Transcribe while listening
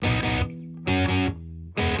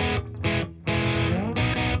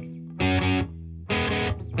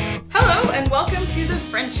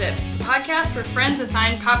Friendship, the podcast where friends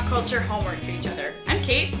assign pop culture homework to each other. I'm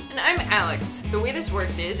Cate. And I'm Alex. The way this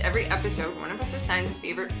works is, every episode, one of us assigns a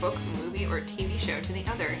favorite book, movie, or TV show to the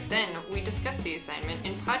other. Then, we discuss the assignment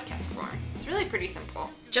in podcast form. It's really pretty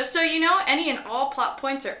simple. Just so you know, any and all plot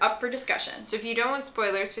points are up for discussion. So if you don't want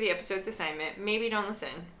spoilers for the episode's assignment, maybe don't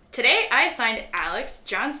listen. Today, I assigned Alex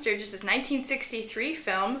John Sturges' 1963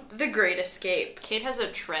 film, The Great Escape. Kate has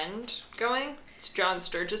a trend going. It's John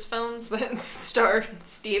Sturges films that star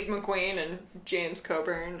Steve McQueen and James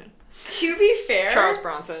Coburn. To be fair, Charles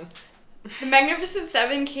Bronson. The Magnificent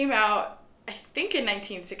Seven came out, I think, in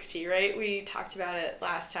 1960, right? We talked about it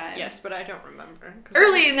last time. Yes, but I don't remember.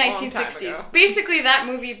 Early in 1960s. Basically, that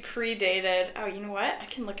movie predated... Oh, you know what? I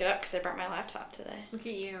can look it up because I brought my laptop today. Look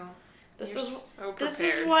at you. This so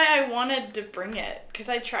is why I wanted to bring it, because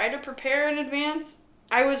I tried to prepare in advance.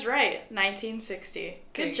 I was right. 1960.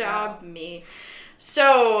 Good job, me.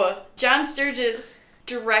 So, John Sturges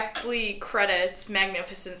directly credits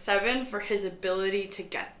Magnificent Seven for his ability to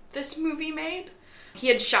get this movie made. He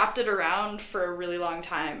had shopped it around for a really long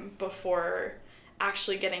time before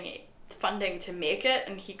actually getting funding to make it,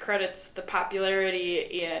 and he credits the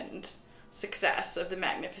popularity and success of the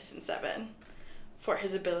Magnificent Seven for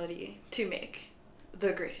his ability to make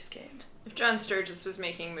The Great Escape. If John Sturges was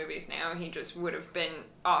making movies now, he just would have been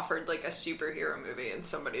offered, like, a superhero movie in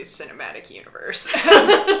somebody's cinematic universe.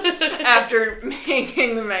 After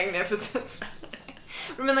making The Magnificent Seven.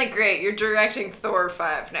 Would have been like, great, you're directing Thor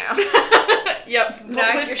 5 now. Yep,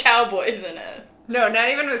 but with cowboys in it. No, not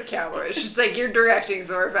even with cowboys. Just like, you're directing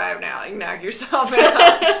Thor 5 now. Like, knock yourself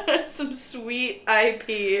out. Some sweet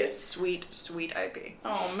IP. Sweet IP.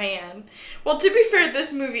 Oh, man. Well, to be fair,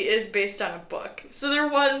 this movie is based on a book. So there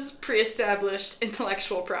was pre-established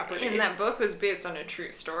intellectual property. And that book was based on a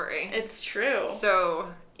true story. It's true. So,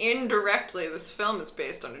 indirectly, this film is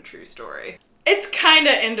based on a true story. It's kind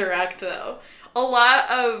of indirect, though. A lot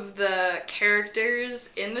of the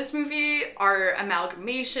characters in this movie are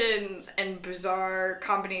amalgamations and bizarre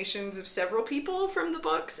combinations of several people from the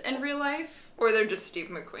books and real life. Or they're just Steve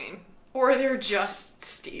McQueen. Or they're just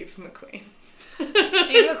Steve McQueen.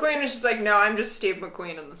 Steve McQueen is just like, no, I'm just Steve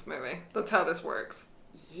McQueen in this movie. That's how this works.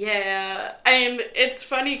 Yeah. And it's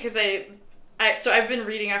funny because so I've been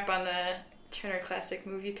reading up on the Turner Classic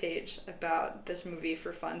Movie page about this movie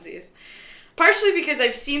for funsies. Partially because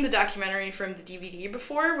I've seen the documentary from the DVD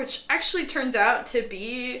before, which actually turns out to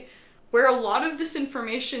be where a lot of this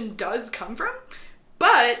information does come from.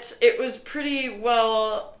 But it was pretty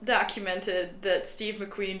well documented that Steve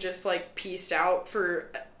McQueen just, like, pieced out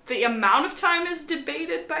for the amount of time is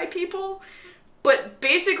debated by people, but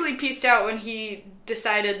basically pieced out when he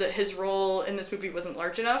decided that his role in this movie wasn't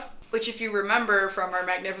large enough, which, if you remember from our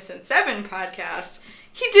Magnificent Seven podcast,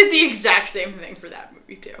 he did the exact same thing for that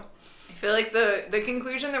movie, too. I feel like the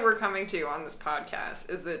conclusion that we're coming to on this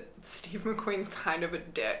podcast is that Steve McQueen's kind of a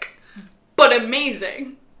dick. But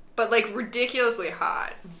amazing. But, like, ridiculously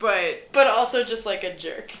hot. But also just, like, a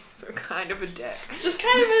jerk. So kind of a dick. Just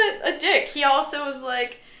kind of a dick. He also was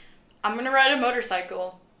like, I'm gonna ride a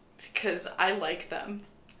motorcycle because I like them.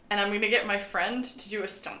 And I'm gonna get my friend to do a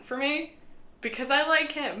stunt for me because I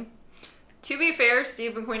like him. To be fair,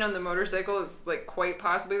 Steve McQueen on the motorcycle is, like, quite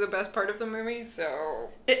possibly the best part of the movie, so...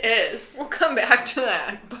 It is. We'll come back to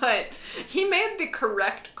that, but he made the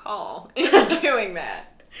correct call in doing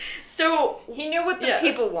that. So... He knew what the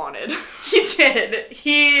people wanted. He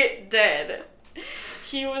did.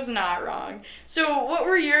 He was not wrong. So what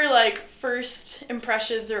were your, like, first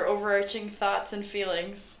impressions or overarching thoughts and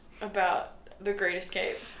feelings about The Great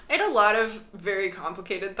Escape? I had a lot of very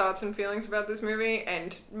complicated thoughts and feelings about this movie,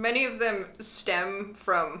 and many of them stem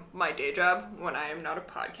from my day job when I am not a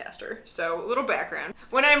podcaster. So, a little background.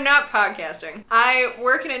 When I'm not podcasting, I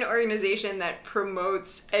work in an organization that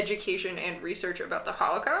promotes education and research about the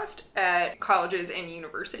Holocaust at colleges and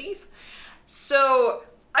universities. So,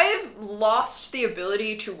 I have lost the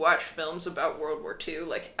ability to watch films about World War II,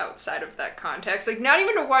 like, outside of that context. Like, not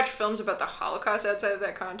even to watch films about the Holocaust outside of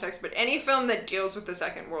that context, but any film that deals with the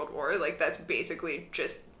Second World War, like, that's basically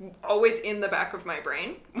just always in the back of my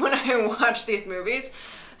brain when I watch these movies.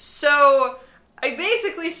 So, I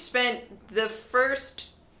basically spent the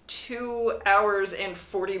first 2 hours and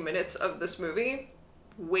 40 minutes of this movie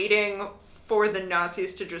waiting for the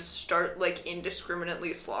Nazis to just start, like,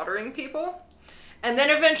 indiscriminately slaughtering people. And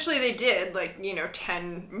then eventually they did, like,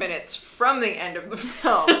 10 minutes from the end of the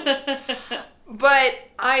film. But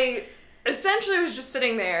I essentially was just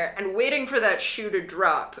sitting there and waiting for that shoe to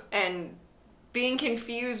drop and being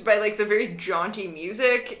confused by, like, the very jaunty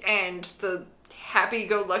music and the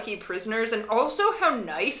happy-go-lucky prisoners, and also how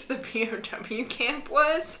nice the POW camp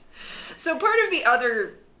was. So part of the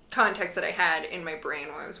other context that I had in my brain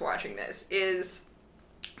when I was watching this is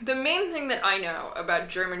the main thing that I know about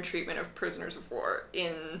German treatment of prisoners of war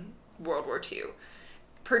in World War II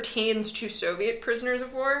pertains to Soviet prisoners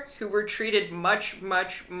of war who were treated much,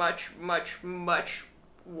 much, much, much, much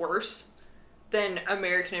worse than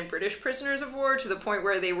American and British prisoners of war, to the point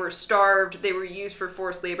where they were starved, they were used for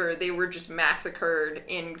forced labor, they were just massacred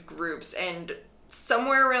in groups, and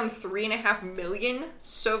somewhere around 3.5 million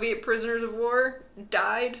Soviet prisoners of war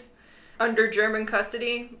died under German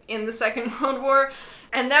custody in the Second World War.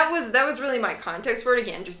 And that was really my context for it,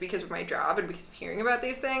 again, just because of my job and because of hearing about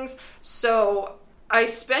these things. So I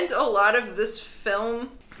spent a lot of this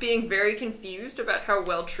film being very confused about how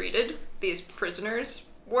well treated these prisoners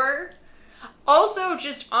were. Also,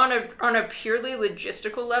 just on a purely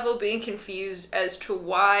logistical level, being confused as to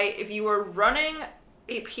why, if you are running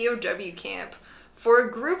a POW camp for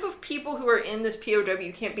a group of people who are in this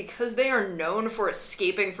POW camp because they are known for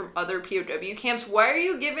escaping from other POW camps, why are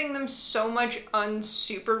you giving them so much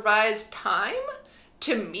unsupervised time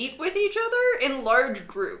to meet with each other in large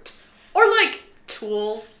groups? Or, like,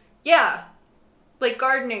 tools. Yeah. Like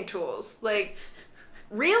gardening tools. Like,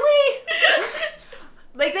 really?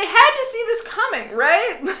 Like, they had to see this coming,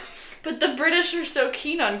 right? But the British are so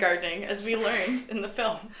keen on gardening, as we learned in the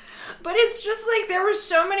film. But it's just like, there were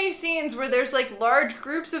so many scenes where there's like large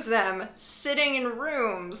groups of them sitting in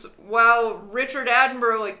rooms while Richard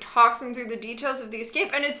Attenborough like talks them through the details of the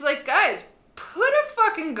escape, and it's like, guys, put a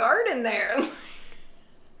fucking guard in there.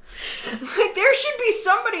 Like, there should be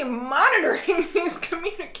somebody monitoring these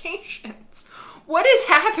communications. What is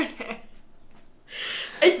happening?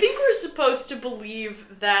 I think we're supposed to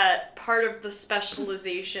believe that part of the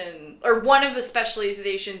specialization, or one of the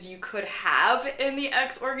specializations you could have in the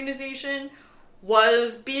X organization,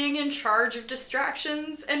 was being in charge of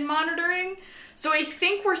distractions and monitoring. So I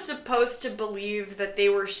think we're supposed to believe that they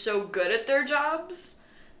were so good at their jobs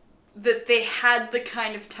that they had the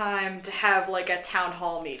kind of time to have, like, a town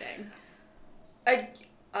hall meeting.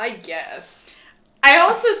 I guess. I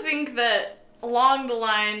also think that along the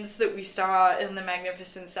lines that we saw in The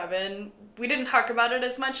Magnificent Seven, we didn't talk about it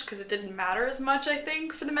as much because it didn't matter as much, I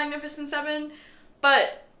think, for The Magnificent Seven,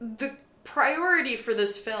 but the priority for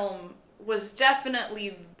this film was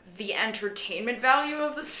definitely the entertainment value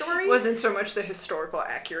of the story. Wasn't so much the historical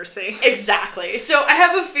accuracy. Exactly. So I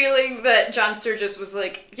have a feeling that John Sturges was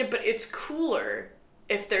like, yeah, but it's cooler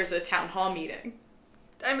if there's a town hall meeting.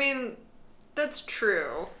 I mean, that's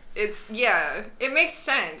true. It makes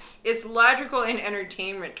sense. It's logical in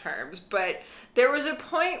entertainment terms, but there was a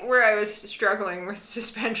point where I was struggling with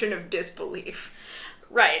suspension of disbelief.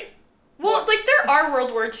 Right. Well, like, there are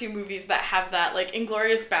World War II movies that have that, like,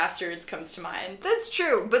 Inglourious Bastards comes to mind. That's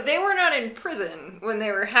true, but they were not in prison when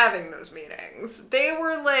they were having those meetings. They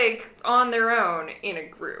were, like, on their own in a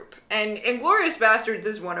group. And Inglourious Bastards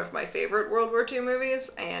is one of my favorite World War II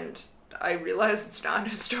movies, and I realize it's not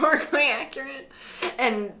historically accurate.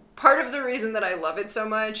 And part of the reason that I love it so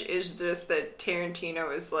much is just that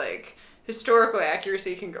Tarantino is like, historical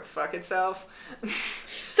accuracy can go fuck itself.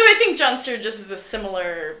 So I think John Sturges is a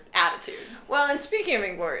similar attitude. Well, and speaking of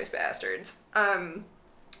Inglourious Bastards,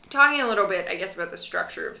 talking a little bit, I guess, about the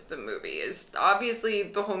structure of the movie is obviously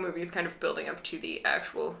the whole movie is kind of building up to the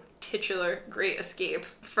actual titular great escape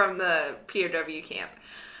from the POW camp.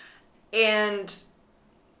 And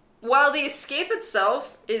while the escape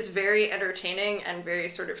itself is very entertaining and very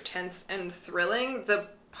sort of tense and thrilling, the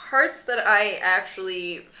parts that I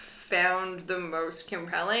actually found the most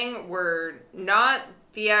compelling were not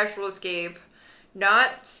the actual escape,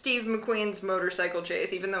 not Steve McQueen's motorcycle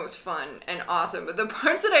chase, even though it was fun and awesome, but the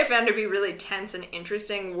parts that I found to be really tense and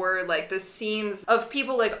interesting were, like, the scenes of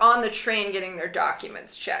people, like, on the train getting their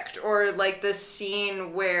documents checked, or, like, the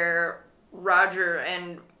scene where Roger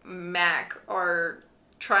and Mac are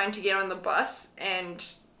trying to get on the bus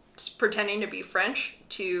and pretending to be French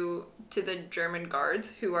to the German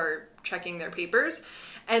guards who are checking their papers.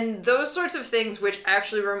 And those sorts of things, which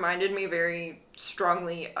actually reminded me very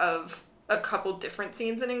strongly of a couple different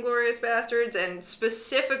scenes in Inglourious Bastards, and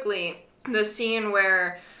specifically the scene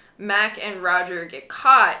where Mac and Roger get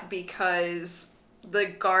caught because the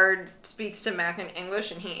guard speaks to Mac in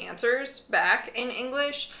English and he answers back in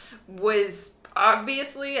English, was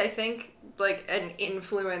obviously, I think, like, an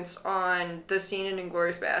influence on the scene in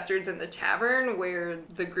Inglourious Bastards in the tavern where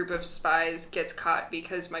the group of spies gets caught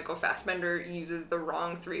because Michael Fassbender uses the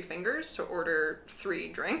wrong 3 fingers to order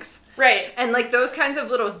 3 drinks. Right. And, like, those kinds of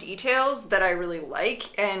little details that I really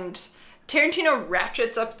like, and Tarantino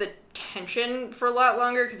ratchets up the tension for a lot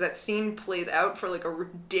longer because that scene plays out for like a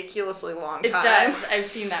ridiculously long time. It does. I've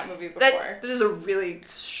seen that movie before. That is a really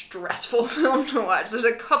stressful film to watch. There's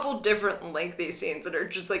a couple different lengthy scenes that are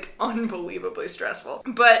just like unbelievably stressful.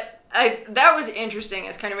 But that was interesting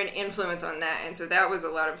as kind of an influence on that, and so that was a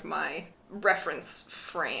lot of my reference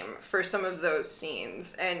frame for some of those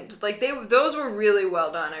scenes, and like those were really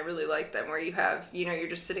well done. I really liked them, where you have, you know, you're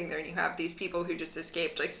just sitting there and you have these people who just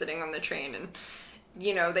escaped, like sitting on the train, and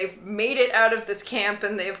you know, they've made it out of this camp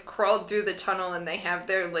and they've crawled through the tunnel and they have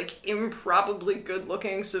their like improbably good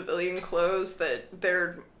looking civilian clothes that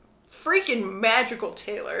they're freaking magical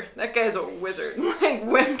tailor. That guy's a wizard. Like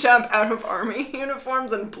whipped up out of army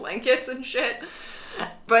uniforms and blankets and shit.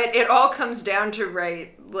 But it all comes down to,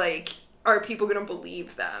 right, like, are people going to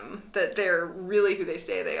believe them, that they're really who they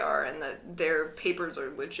say they are and that their papers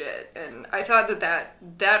are legit? And I thought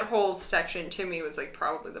that whole section to me was like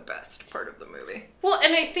probably the best part of the movie. Well,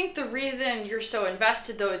 and I think the reason you're so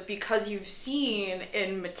invested though is because you've seen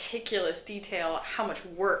in meticulous detail how much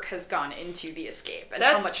work has gone into the escape and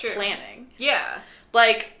how much planning. Yeah.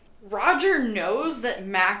 Like, Roger knows that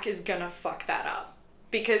Mac is gonna fuck that up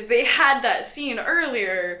because they had that scene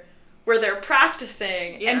earlier where they're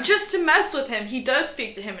practicing, and just to mess with him, he does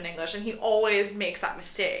speak to him in English, and he always makes that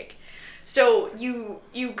mistake. So you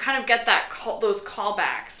kind of get those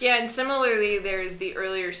callbacks. Yeah, and similarly, there's the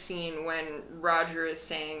earlier scene when Roger is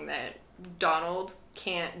saying that Donald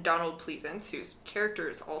Pleasance, whose character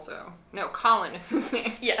is also... No, Colin is his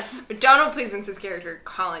name. Yeah. But Donald Pleasance's character,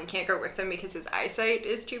 Colin, can't go with him because his eyesight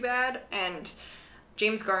is too bad, and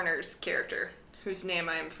James Garner's character, whose name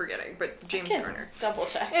I am forgetting, but James Garner. Double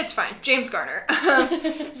check. It's fine. James Garner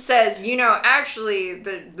says, you know, actually,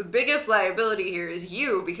 the biggest liability here is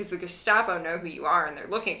you because the Gestapo know who you are and they're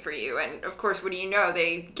looking for you. And, of course, what do you know?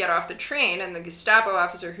 They get off the train and the Gestapo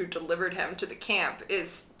officer who delivered him to the camp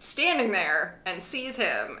is standing there and sees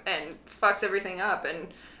him and fucks everything up. And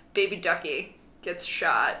Baby Ducky gets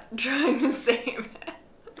shot trying to save him.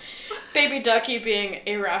 Baby Ducky being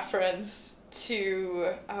a reference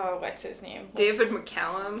to, what's his name? David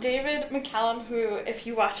McCallum. David McCallum, who, if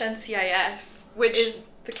you watch NCIS, which is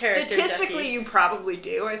the character statistically Ducky. You probably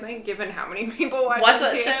do, I think, given how many people watch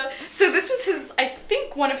that show. So this was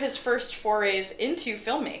one of his first forays into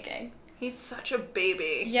filmmaking. He's such a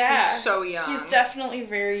baby. Yeah. He's so young. He's definitely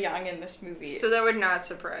very young in this movie. So that would not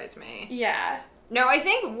surprise me. Yeah. No, I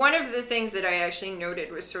think one of the things that I actually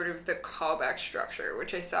noted was sort of the callback structure,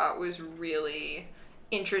 which I thought was really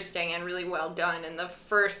interesting and really well done. And the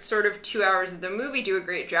first sort of 2 hours of the movie do a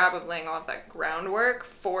great job of laying off that groundwork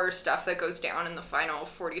for stuff that goes down in the final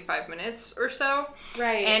 45 minutes or so.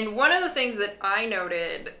 Right. And one of the things that I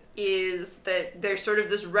noted is that there's sort of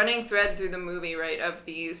this running thread through the movie, right, of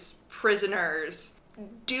these prisoners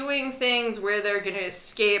doing things where they're going to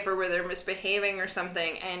escape or where they're misbehaving or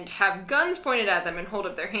something and have guns pointed at them and hold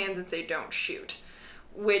up their hands and say, don't shoot.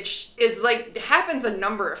 Which is like, happens a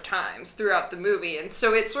number of times throughout the movie. And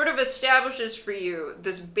so it sort of establishes for you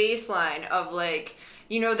this baseline of like,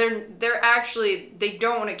 you know, they're actually, they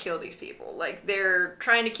don't want to kill these people. Like, they're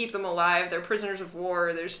trying to keep them alive. They're prisoners of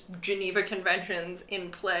war. There's Geneva Conventions in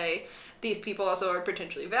play. These people also are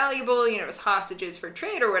potentially valuable, you know, as hostages for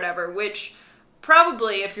trade or whatever, which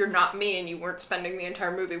probably, if you're not me and you weren't spending the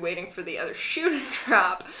entire movie waiting for the other shoe to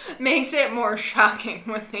drop, makes it more shocking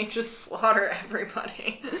when they just slaughter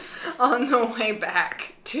everybody on the way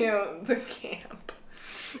back to the camp.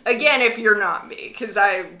 Again, if you're not me, because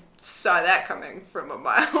I saw that coming from a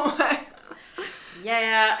mile away.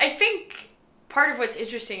 Yeah, I think part of what's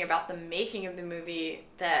interesting about the making of the movie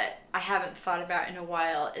that I haven't thought about in a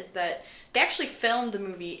while is that they actually filmed the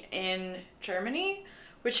movie in Germany,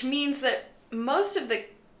 which means that most of the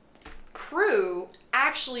crew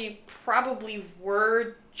actually probably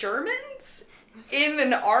were Germans in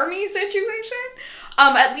an army situation.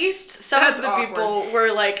 At least some of the people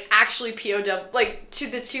were like actually POW, like to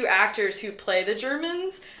the two actors who play the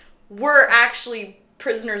Germans were actually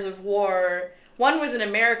prisoners of war. One was an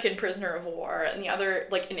American prisoner of war and the other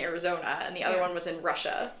like in Arizona and the other one was in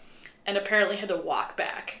Russia and apparently had to walk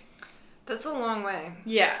back. That's a long way.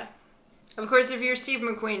 Yeah. Of course, if you're Steve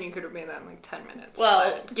McQueen, you could have made that in like 10 minutes.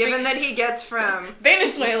 Well, but given that he gets from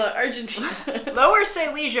Venezuela, Argentina, Lower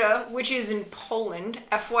Silesia, which is in Poland,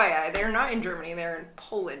 FYI, they're not in Germany, they're in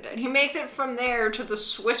Poland, and he makes it from there to the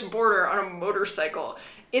Swiss border on a motorcycle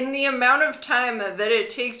in the amount of time that it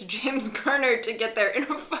takes James Garner to get there in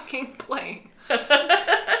a fucking plane.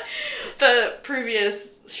 The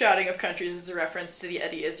previous shouting of countries is a reference to the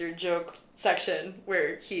Eddie Izzard joke section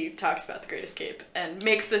where he talks about the Great Escape and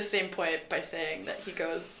makes the same point by saying that he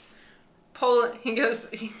goes Poland. He goes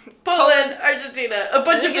Poland, Argentina, a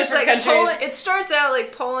bunch of different countries. Poland, it starts out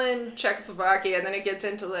like Poland, Czechoslovakia, and then it gets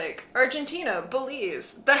into like Argentina,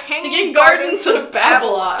 Belize, the Hanging Gardens of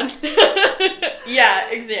Babylon. Yeah,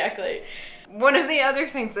 exactly. One of the other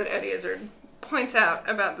things that Eddie Izzard points out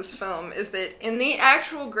about this film is that in the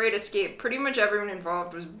actual Great Escape, pretty much everyone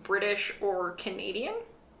involved was British or Canadian.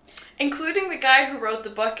 Including the guy who wrote the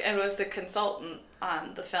book and was the consultant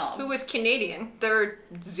on the film. Who was Canadian. There are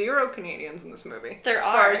 0 Canadians in this movie. As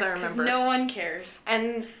far as I remember. No one cares.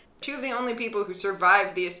 And 2 of the only people who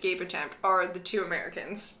survived the escape attempt are the 2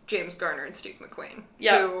 Americans, James Garner and Steve McQueen.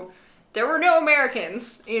 Yeah. There were no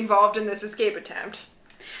Americans involved in this escape attempt.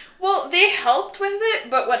 Well, they helped with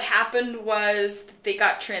it, but what happened was they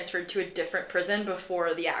got transferred to a different prison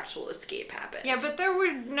before the actual escape happened. Yeah, but there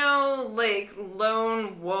were no, like,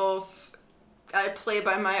 lone wolf, I play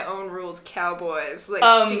by my own rules cowboys, like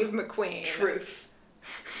Steve McQueen. Truth.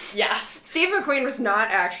 Yeah. Steve McQueen was not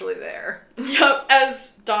actually there. Yep,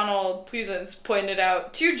 as Donald Pleasance pointed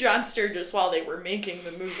out to John Sturges while they were making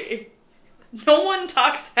the movie. No one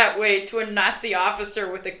talks that way to a Nazi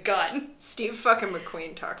officer with a gun. Steve fucking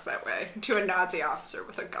McQueen talks that way to a Nazi officer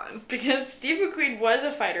with a gun. Because Steve McQueen was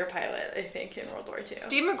a fighter pilot, I think, in World War II.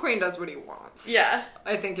 Steve McQueen does what he wants. Yeah.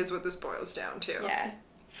 I think is what this boils down to. Yeah,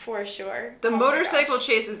 for sure. The motorcycle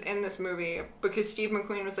chase is in this movie because Steve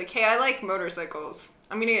McQueen was like, hey, I like motorcycles.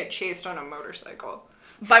 I'm gonna get chased on a motorcycle.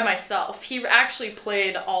 By myself. He actually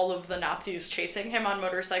played all of the Nazis chasing him on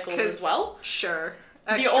motorcycles as well. Sure.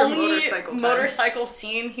 The only motorcycle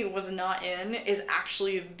scene he was not in is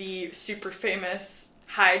actually the super famous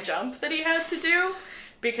high jump that he had to do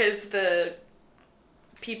because the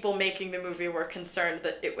people making the movie were concerned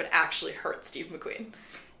that it would actually hurt Steve McQueen.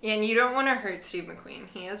 And you don't want to hurt Steve McQueen.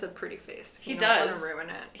 He has a pretty face. He does. You don't want to ruin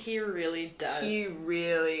it. He really does. He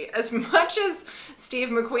really... As much as Steve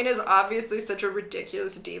McQueen is obviously such a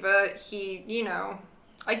ridiculous diva, he, you know...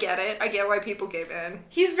 I get it. I get why people gave in.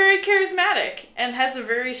 He's very charismatic and has a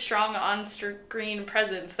very strong on-screen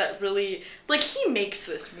presence that really... Like, he makes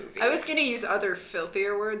this movie. I was going to use other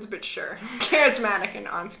filthier words, but sure. Charismatic and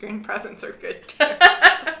on-screen presence are good, too.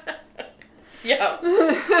 Yeah.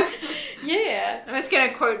 Yeah. I was going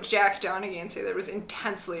to quote Jack Donaghy and say that it was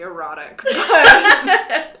intensely erotic.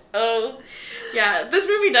 Oh. Yeah, this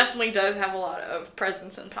movie definitely does have a lot of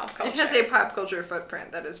presence in pop culture. It has a pop culture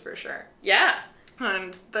footprint, that is for sure. Yeah.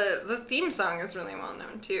 And the theme song is really well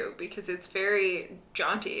known, too, because it's very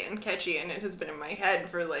jaunty and catchy, and it has been in my head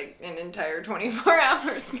for, like, an entire 24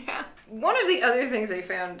 hours now. One of the other things I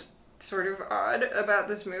found sort of odd about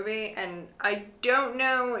this movie, and I don't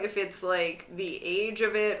know if it's, like, the age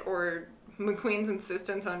of it or McQueen's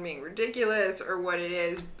insistence on being ridiculous or what it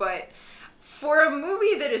is, but for a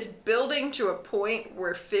movie that is building to a point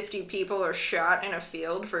where 50 people are shot in a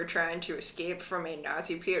field for trying to escape from a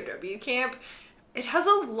Nazi POW camp... It has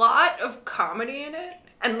a lot of comedy in it,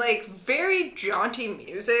 and, like, very jaunty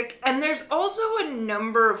music, and there's also a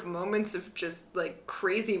number of moments of just, like,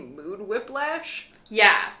 crazy mood whiplash.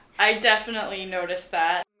 Yeah, I definitely noticed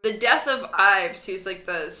that. The death of Ives, who's, like,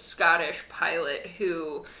 the Scottish pilot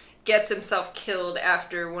who gets himself killed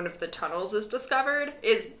after one of the tunnels is discovered,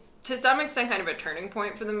 is... to some extent kind of a turning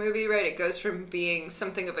point for the movie, right? It goes from being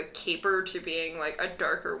something of a caper to being, like, a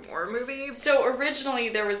darker war movie. So originally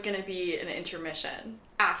there was going to be an intermission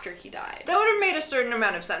after he died. That would have made a certain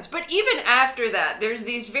amount of sense. But even after that, there's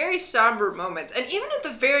these very somber moments. And even at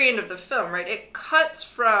the very end of the film, right, it cuts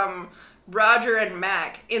from Roger and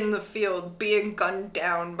Mac in the field being gunned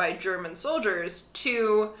down by German soldiers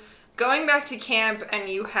to... going back to camp, and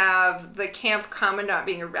you have the camp commandant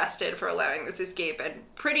being arrested for allowing this escape, and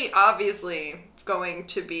pretty obviously going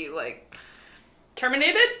to be, like...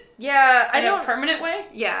 terminated? Yeah, in a permanent way?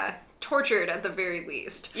 Yeah, tortured at the very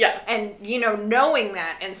least. Yeah. And, you know, knowing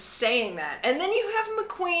that and saying that. And then you have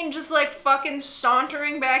McQueen just, like, fucking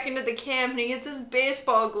sauntering back into the camp, and he gets his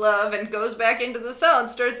baseball glove and goes back into the cell and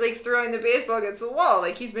starts, like, throwing the baseball against the wall,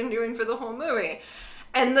 like he's been doing for the whole movie.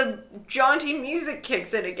 And the jaunty music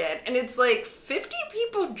kicks in again. And it's like, 50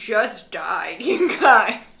 people just died, you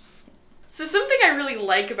guys. So something I really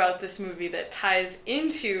like about this movie that ties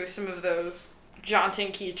into some of those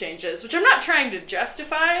jaunting key changes, which I'm not trying to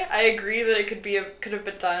justify. I agree that it could have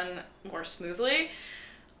been done more smoothly.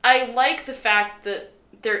 I like the fact that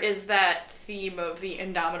there is that theme of the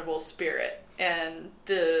indomitable spirit and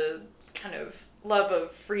the kind of love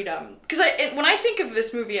of freedom. Because when I think of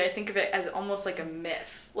this movie, I think of it as almost like a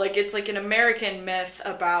myth. Like, it's like an American myth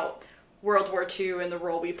about World War II and the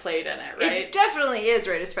role we played in it, right? It definitely is,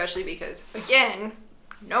 right? Especially because, again,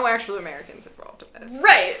 no actual Americans involved in this.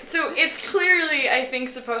 Right. So it's clearly, I think,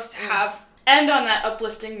 supposed to end on that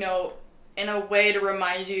uplifting note in a way to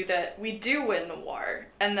remind you that we do win the war,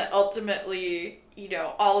 and that ultimately, you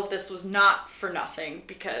know, all of this was not for nothing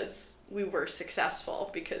because we were successful,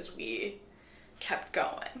 because we kept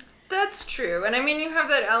going. That's true. And I mean, you have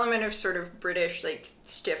that element of sort of British, like,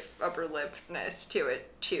 stiff upper lipness to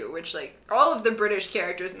it, too, which, like, all of the British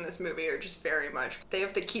characters in this movie are just very much, they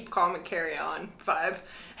have the keep calm and carry on vibe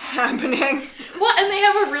happening. Well, and they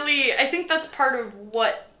have a really, I think that's part of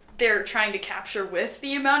what they're trying to capture with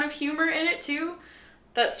the amount of humor in it, too.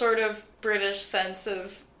 That sort of British sense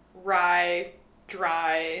of wry,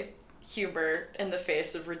 dry humor in the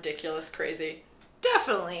face of ridiculous crazy.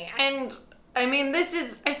 Definitely. And I mean, I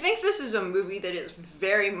think this is a movie that is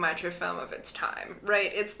very much a film of its time,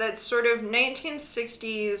 right? It's that sort of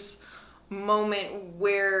 1960s moment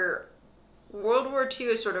where World War II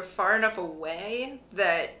is sort of far enough away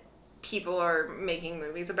that people are making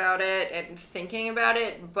movies about it and thinking about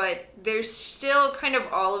it, but there's still kind of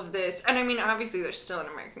all of this, and I mean, obviously there's still in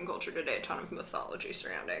American culture today a ton of mythology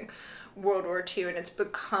surrounding World War II, and it's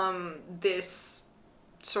become this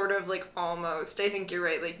sort of, like, almost, I think you're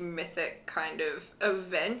right, like, mythic kind of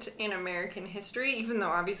event in American history, even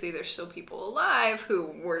though obviously there's still people alive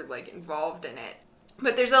who were, like, involved in it.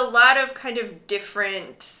 But there's a lot of kind of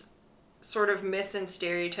different sort of myths and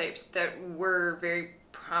stereotypes that were very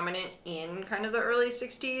prominent in kind of the early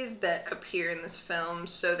 60s that appear in this film.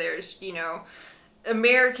 So there's, you know,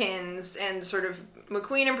 Americans and sort of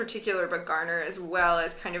McQueen in particular, but Garner as well,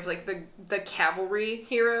 as kind of like the cavalry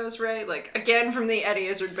heroes, right? Like, again, from the Eddie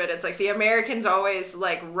Izzard bit, it's like the Americans always,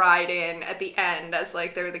 like, ride in at the end as,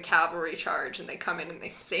 like, they're the cavalry charge, and they come in and they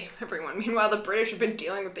save everyone. Meanwhile, the British have been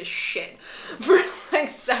dealing with this shit for, like,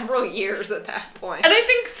 several years at that point. And I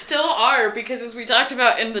think still are, because as we talked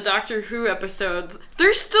about in the Doctor Who episodes,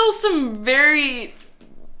 there's still some very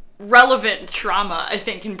relevant trauma, I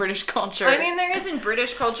think, in British culture. I mean, there is in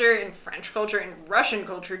British culture, in French culture, in Russian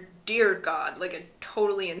culture. Dear God, like, a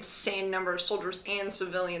totally insane number of soldiers and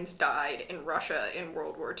civilians died in Russia in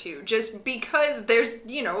World War II. Just because there's,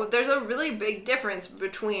 you know, there's a really big difference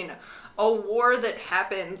between a war that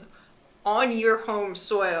happens on your home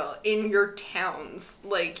soil, in your towns,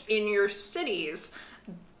 like, in your cities,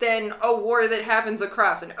 than a war that happens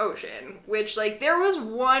across an ocean, which, like, there was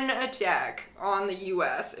one attack on the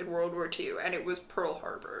U.S. in World War II, and it was Pearl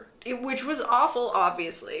Harbor. Which was awful,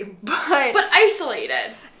 obviously, but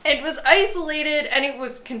isolated. It was isolated, and it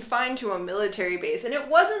was confined to a military base, and it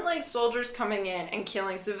wasn't like soldiers coming in and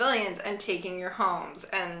killing civilians and taking your homes,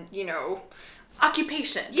 and, you know,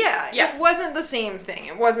 occupation. Yeah, it wasn't the same thing.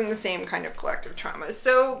 It wasn't the same kind of collective trauma.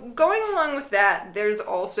 So going along with that, there's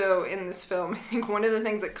also in this film, I think one of the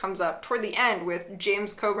things that comes up toward the end with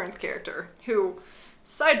James Coburn's character, who,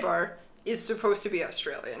 sidebar, is supposed to be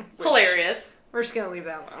Australian. Hilarious. We're just going to leave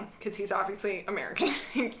that alone, because he's obviously American.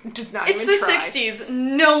 He does not even try. It's the 60s.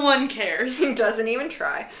 No one cares. He doesn't even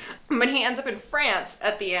try. But he ends up in France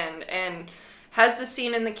at the end, and has the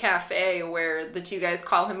scene in the cafe where the two guys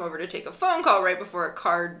call him over to take a phone call right before a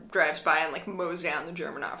car drives by and, like, mows down the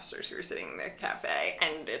German officers who are sitting in the cafe.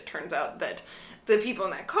 And it turns out that the people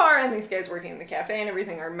in that car and these guys working in the cafe and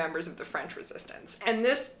everything are members of the French resistance. And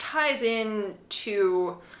this ties in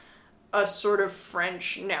to a sort of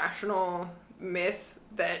French national myth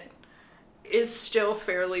that is still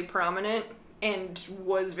fairly prominent and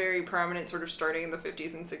was very prominent sort of starting in the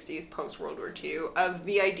 50s and 60s post-World War II, of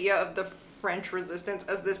the idea of the French resistance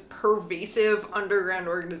as this pervasive underground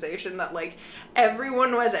organization that, like,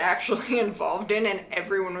 everyone was actually involved in and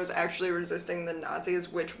everyone was actually resisting the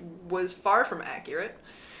Nazis, which was far from accurate,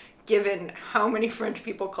 given how many French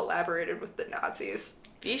people collaborated with the Nazis.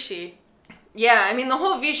 Vichy. Yeah, I mean, the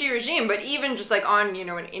whole Vichy regime, but even just, like, on, you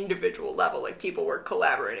know, an individual level, like, people were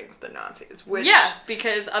collaborating with the Nazis, which... Yeah,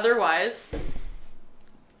 because otherwise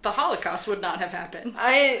the Holocaust would not have happened.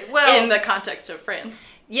 In the context of France.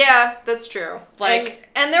 Yeah, that's true. Like,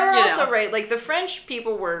 and they were also, right, like, the French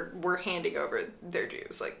people were handing over their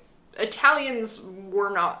Jews. Like, Italians were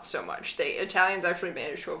not so much. Italians actually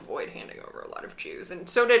managed to avoid handing over a lot of Jews, and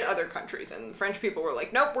so did other countries, and French people were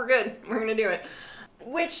like, nope, we're good, we're gonna do it.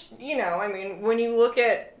 Which, you know, I mean, when you look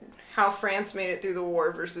at how France made it through the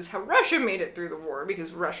war versus how Russia made it through the war,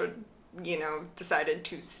 because Russia, you know, decided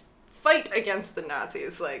to fight against the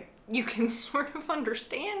Nazis, like, you can sort of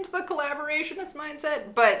understand the collaborationist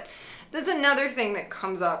mindset, but that's another thing that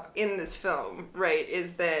comes up in this film, right,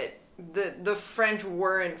 is that the French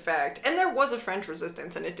were, in fact, and there was a French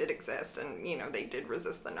resistance, and it did exist, and, you know, they did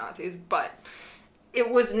resist the Nazis, but it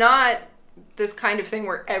was not this kind of thing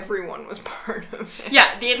where everyone was part of it.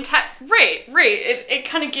 Yeah, the entire... Right. It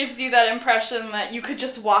kind of gives you that impression that you could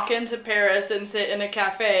just walk into Paris and sit in a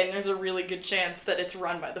cafe and there's a really good chance that it's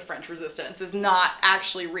run by the French Resistance. Is not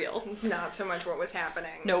actually real. It's not so much what was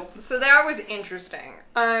happening. Nope. So that was interesting.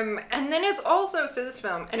 And then it's also... So this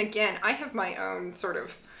film, and again, I have my own sort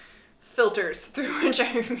of filters through which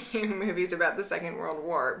I view movies about the Second World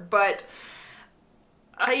War, but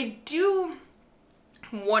I do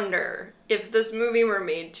wonder if this movie were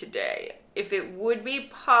made today, if it would be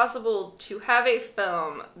possible to have a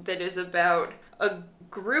film that is about a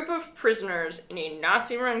group of prisoners in a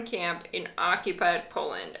Nazi-run camp in occupied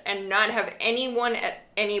Poland and not have anyone at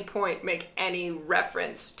any point make any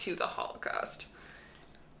reference to the Holocaust.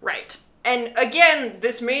 Right. And again,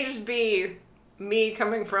 this may just be me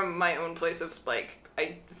coming from my own place of, like,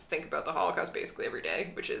 I think about the Holocaust basically every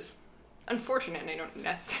day, which is unfortunate, and I don't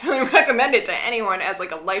necessarily recommend it to anyone as,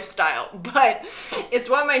 like, a lifestyle, but it's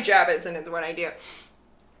what my job is, and it's what I do.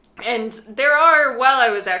 And there are, while I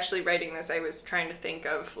was actually writing this, I was trying to think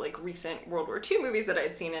of, like, recent World War II movies that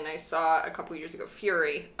I'd seen, and I saw a couple years ago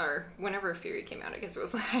Fury, or whenever Fury came out, I guess it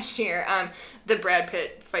was last year, the Brad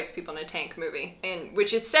Pitt fights people in a tank movie, and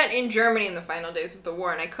which is set in Germany in the final days of the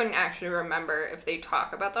war, and I couldn't actually remember if they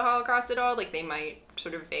talk about the Holocaust at all. Like, they might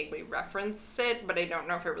sort of vaguely reference it, but I don't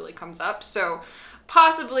know if it really comes up, so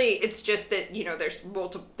possibly it's just that, you know,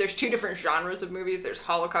 there's two different genres of movies. There's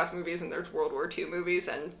Holocaust movies and there's World War II movies,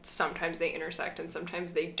 and sometimes they intersect and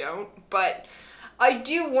sometimes they don't. But I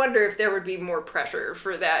do wonder if there would be more pressure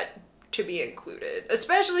for that to be included,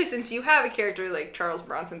 especially since you have a character like Charles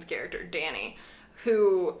Bronson's character, Danny,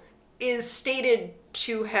 who is stated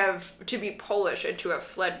to be Polish and to have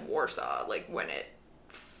fled Warsaw, like, when it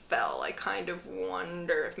fell. I kind of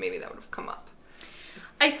wonder if maybe that would have come up.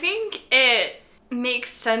 I think it makes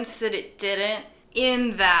sense that it didn't,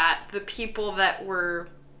 in that the people that we're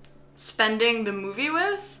spending the movie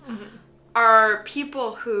with are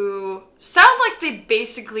people who sound like they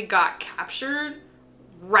basically got captured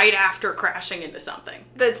right after crashing into something.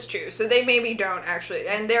 That's true. So they maybe don't actually,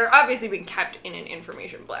 and they're obviously being kept in an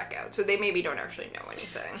information blackout, so they maybe don't actually know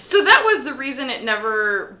anything. So that was the reason it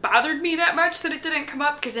never bothered me that much that it didn't come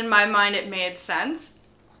up, because in my mind it made sense.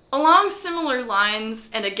 Along similar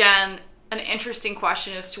lines, and again, an interesting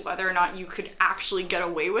question as to whether or not you could actually get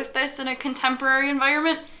away with this in a contemporary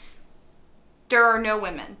environment, there are no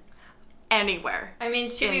women anywhere. I mean,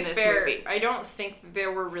 to in be this fair, movie. I don't think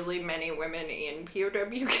there were really many women in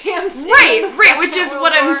POW camps. Right, which is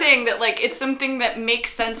what I'm saying, that, like, it's something that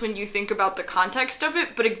makes sense when you think about the context of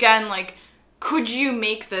it, but again, like, could you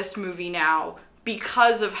make this movie now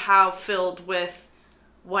because of how filled with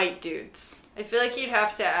white dudes? I feel like you'd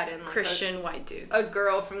have to add in, like, Christian white dudes. a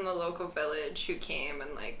girl from the local village who came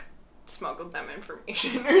and, like, smuggled them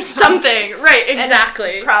information or something. Right,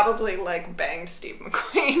 exactly. And probably, like, banged Steve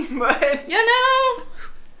McQueen, but... You know,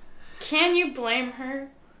 can you blame her?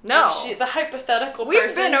 No. The hypothetical We've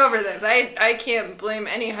person. been over this. I can't blame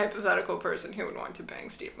any hypothetical person who would want to bang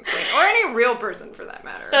Steve McQueen. Or any real person, for that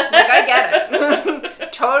matter. Like, I get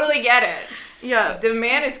it. Totally get it. Yeah. The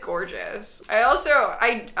man is gorgeous.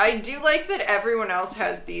 I do like that everyone else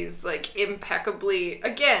has these, like, impeccably...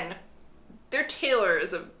 Again, their tailor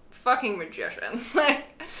is a fucking magician.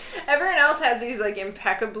 Like, everyone else has these, like,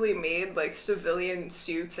 impeccably made, like, civilian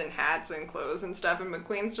suits and hats and clothes and stuff, and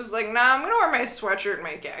McQueen's just like, nah, I'm gonna wear my sweatshirt and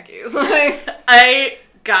my khakis. Like, I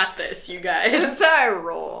got this, you guys. that's how I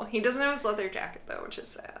roll. He doesn't have his leather jacket, though, which is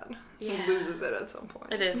sad. Yeah. He loses it at some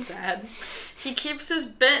point. It is sad. He keeps his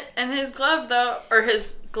bit in his glove, though, or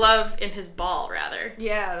his glove in his ball, rather.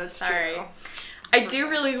 Yeah, that's true. I do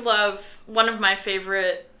really love, one of my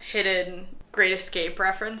favorite hidden Great Escape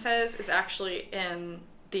references is actually in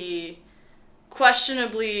the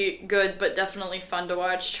questionably good but definitely fun to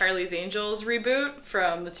watch Charlie's Angels reboot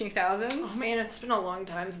from the 2000s. Oh man, it's been a long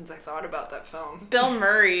time since I thought about that film. Bill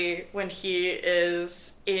Murray, when he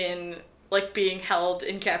is in, like, being held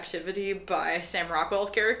in captivity by Sam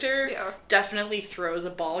Rockwell's character, definitely throws a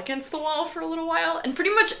ball against the wall for a little while. And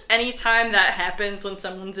pretty much any time that happens when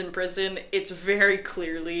someone's in prison, it's very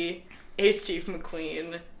clearly a Steve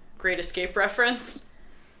McQueen Great Escape reference.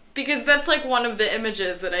 Because that's, like, one of the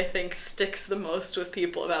images that I think sticks the most with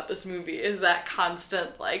people about this movie, is that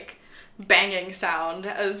constant, like, banging sound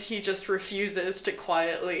as he just refuses to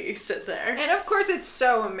quietly sit there. And of course it's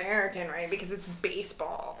so American, right? Because it's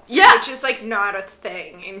baseball. Yeah! Which is, like, not a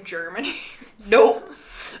thing in Germany. Nope.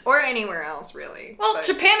 Or anywhere else, really. Well, but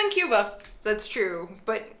Japan and Cuba. that's true.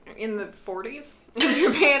 But in the 40s?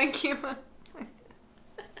 In Japan and Cuba?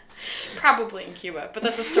 Probably in Cuba, but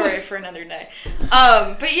that's a story for another day.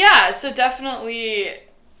 But yeah, so definitely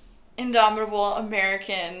indomitable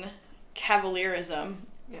American cavalierism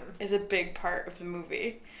Yeah. is a big part of the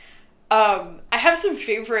movie. I have some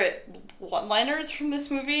favorite one-liners from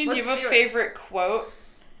this movie. Do you have a favorite quote?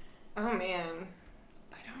 Oh, man.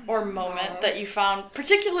 Or moment that you found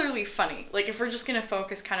particularly funny? Like, if we're just going to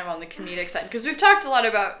focus kind of on the comedic side. Because we've talked a lot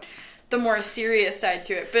about the more serious side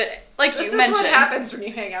to it. But, like you mentioned... This is what happens when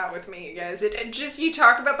you hang out with me, you guys. It just, you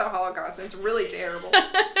talk about the Holocaust, and it's really terrible.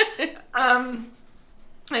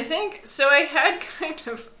 I think... So I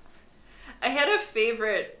had a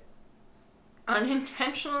favorite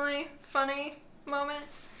unintentionally funny moment,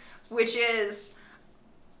 which is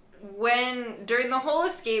when, during the whole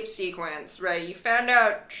escape sequence, right, you found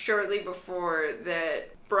out shortly before that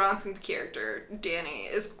Bronson's character, Danny,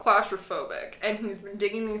 is claustrophobic, and he's been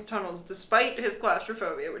digging these tunnels despite his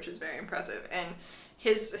claustrophobia, which is very impressive, and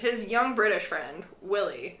his young British friend,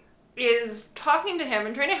 Willie, is talking to him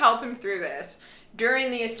and trying to help him through this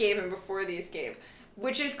during the escape and before the escape,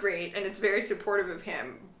 which is great, and it's very supportive of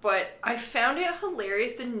him, but I found it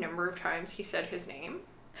hilarious the number of times he said his name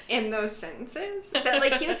in those sentences. That,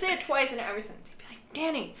 like, he would say it twice in every sentence. He'd be like,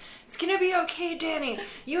 Danny, it's gonna be okay, Danny.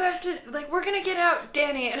 You have to, like, we're gonna get out,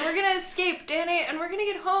 Danny, and we're gonna escape, Danny, and we're gonna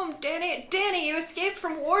get home, Danny. Danny, you escaped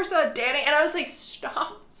from Warsaw, Danny. And I was like,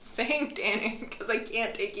 stop saying Danny, because I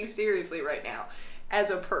can't take you seriously right now as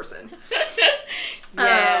a person.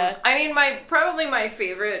 Yeah. I mean, probably my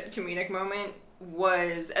favorite comedic moment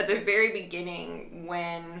was at the very beginning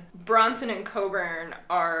when Bronson and Coburn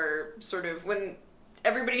are sort of, when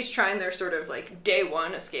everybody's trying their sort of, like, day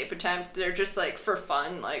one escape attempt, they're just, like, for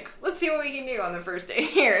fun, like, let's see what we can do on the first day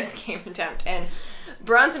here escape attempt. And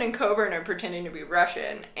Bronson and Coburn are pretending to be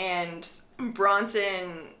Russian, and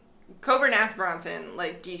Coburn asks Bronson,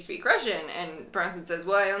 like, do you speak Russian? And Bronson says,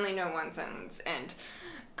 well, I only know one sentence. And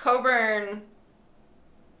Coburn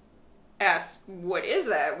asks, what is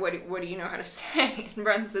that? What do you know how to say? And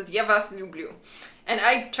Bronson says, "Я вас люблю." And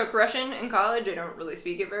I took Russian in college. I don't really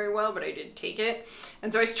speak it very well, but I did take it.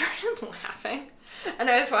 And so I started laughing. And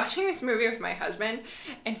I was watching this movie with my husband,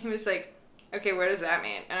 and he was like, okay, what does that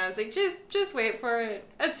mean? And I was like, just wait for it.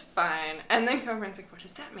 It's fine. And then Coburn's like, what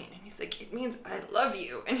does that mean? And he's like, it means I love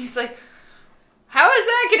you. And he's like, how is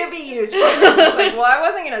that going to be useful? And I was like, well, I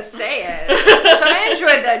wasn't going to say it. So I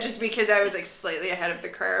enjoyed that just because I was, like, slightly ahead of the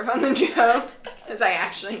curve on the joke, because I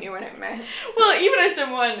actually knew what it meant. Well, even as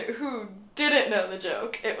someone who didn't know the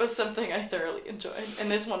joke, it was something I thoroughly enjoyed,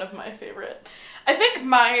 and is one of my favorite. I think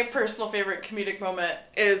my personal favorite comedic moment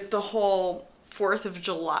is the whole 4th of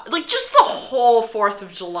July. Like, just the whole 4th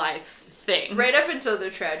of July thing. Right up until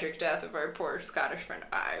the tragic death of our poor Scottish friend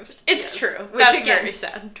Ives. It's true. Which, That's again, very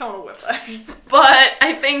sad. Total whiplash. But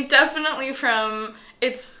I think definitely from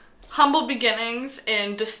its humble beginnings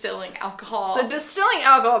in distilling alcohol. The distilling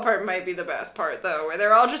alcohol part might be the best part, though, where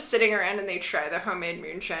they're all just sitting around and they try the homemade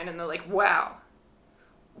moonshine and they're like, wow.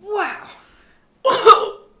 Wow.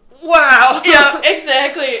 Wow. Yeah,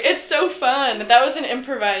 exactly. It's so fun. That was an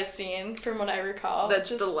improvised scene, from what I recall.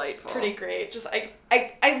 That's just delightful. Pretty great. Just I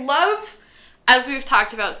love, as we've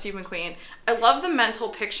talked about Steve McQueen, I love the mental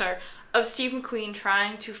picture of Steve McQueen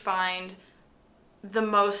trying to find the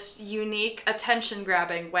most unique,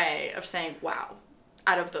 attention-grabbing way of saying wow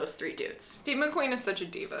out of those three dudes. Steve McQueen is such a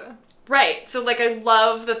diva. Right. So, like, I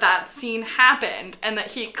love that scene happened and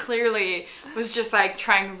that he clearly was just, like,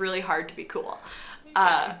 trying really hard to be cool.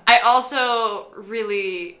 Yeah. I also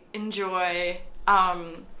really enjoy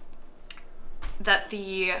that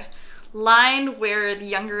the line where the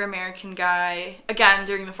younger American guy, again,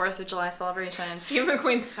 during the 4th of July celebration... Steve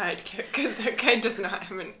McQueen's sidekick, because that guy does not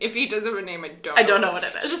have if he does have a name, I don't know what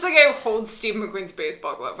it is. It's just the guy who holds Steve McQueen's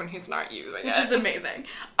baseball glove when he's not using it. Which is amazing.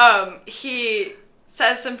 He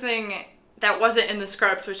says something that wasn't in the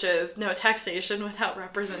script, which is no taxation without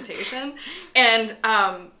representation. And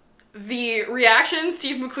the reaction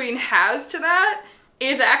Steve McQueen has to that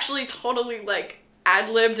is actually totally, like,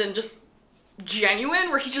 ad-libbed and just genuine,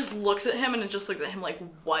 where he just looks at him and it just looks at him like,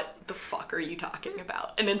 what the fuck are you talking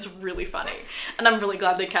about? And it's really funny. And I'm really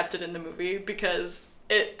glad they kept it in the movie because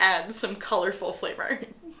it adds some colorful flavor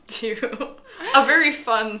to a very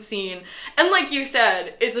fun scene. And like you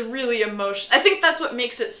said, it's really emotional. I think that's what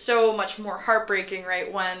makes it so much more heartbreaking,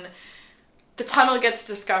 right? When the tunnel gets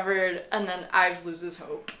discovered and then Ives loses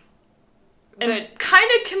hope. And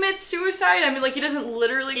kind of commits suicide. I mean, like, he doesn't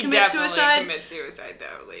literally commit suicide. He definitely commits suicide,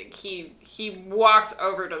 though. Like, he walks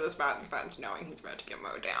over to the spot in the fence knowing he's about to get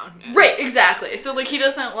mowed down. Right, exactly. So, like, he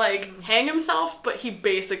doesn't, like, hang himself, but he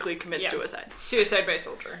basically commits suicide. Suicide by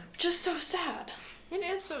soldier. Just so sad. It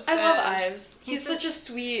is so sad. I love Ives. He's such a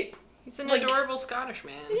sweet He's an adorable Scottish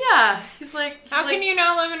man. Yeah, he's like... How can you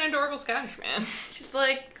not love an adorable Scottish man? He's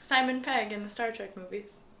like Simon Pegg in the Star Trek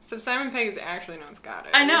movies. So Simon Pegg is actually not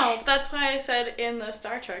Scottish. I know, that's why I said in the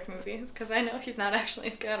Star Trek movies, because I know he's not actually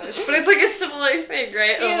Scottish. But it's like a similar thing,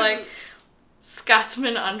 right? Of like,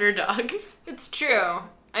 Scotsman underdog. It's true.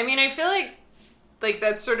 I mean, I feel like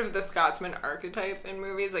that's sort of the Scotsman archetype in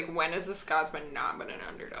movies. Like, when has a Scotsman not been an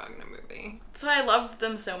underdog in a movie? That's why I love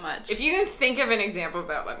them so much. If you can think of an example of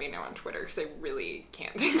that, let me know on Twitter, because I really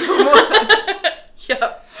can't think of one.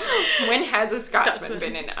 Yep. When has a Scotsman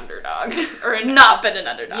been an underdog? Or not been an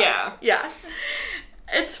underdog. Yeah. Yeah.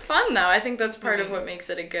 It's fun, though. I think that's part of what makes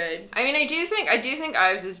it a good... I mean, I do think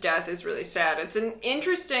Ives' death is really sad. It's an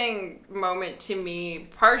interesting moment to me,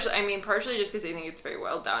 partially just because I think it's very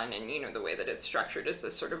well done, and, you know, the way that it's structured is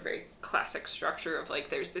this sort of very classic structure of, like,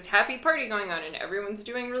 there's this happy party going on, and everyone's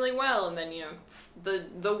doing really well, and then, you know, it's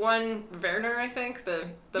the one, Werner, I think, the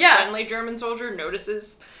friendly German soldier,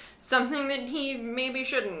 notices something that he maybe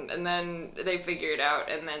shouldn't, and then they figure it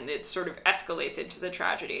out, and then it sort of escalates into the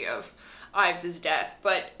tragedy of Ives' death.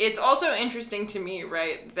 But it's also interesting to me,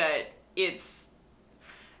 right, that his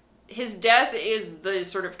death is the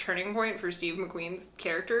sort of turning point for Steve McQueen's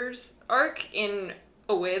character's arc in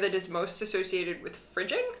a way that is most associated with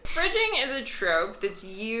fridging. Fridging is a trope that's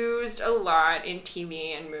used a lot in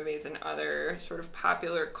TV and movies and other sort of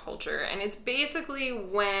popular culture, and it's basically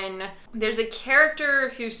when there's a character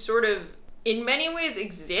who sort of, in many ways,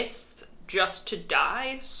 exists just to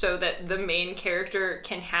die so that the main character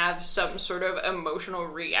can have some sort of emotional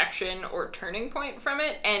reaction or turning point from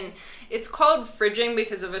it. And it's called fridging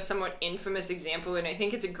because of a somewhat infamous example, and I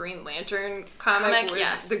think it's a Green Lantern comic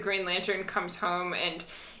where the Green Lantern comes home and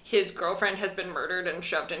his girlfriend has been murdered and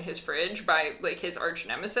shoved in his fridge by, like, his arch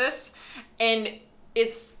nemesis. And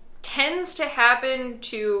it tends to happen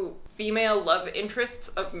to female love interests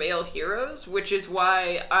of male heroes, which is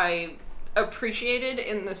why I appreciated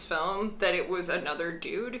in this film that it was another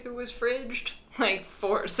dude who was fridged,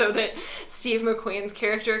 so that Steve McQueen's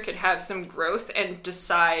character could have some growth and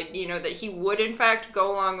decide, you know, that he would in fact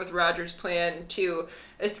go along with Roger's plan to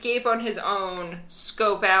escape on his own,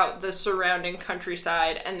 scope out the surrounding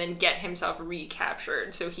countryside, and then get himself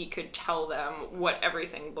recaptured so he could tell them what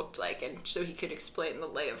everything looked like and so he could explain the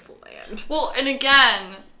lay of the land. Well, and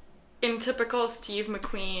again, in typical Steve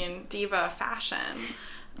McQueen diva fashion,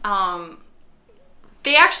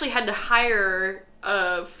 they actually had to hire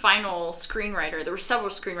a final screenwriter. There were several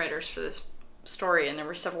screenwriters for this story, and there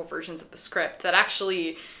were several versions of the script that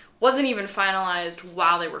actually wasn't even finalized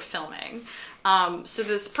while they were filming. So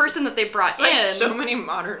this person that they brought in... so many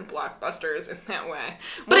modern blockbusters in that way.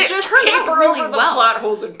 But it just turned out really over the plot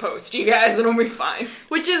holes in post, you guys, it'll be fine.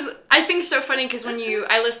 Which is, I think, so funny, because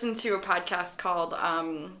I listened to a podcast called...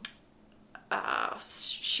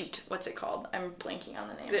 what's it called? I'm blanking on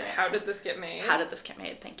the name. Is it How Did This Get Made? How Did This Get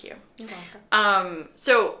Made? Thank you. You're welcome.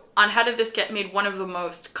 So on How Did This Get Made, one of the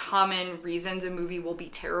most common reasons a movie will be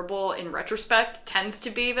terrible in retrospect tends to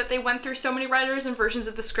be that they went through so many writers and versions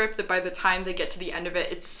of the script that by the time they get to the end of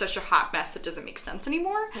it, it's such a hot mess that doesn't make sense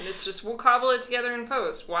anymore. And it's just, we'll cobble it together in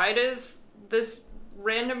post. Why does this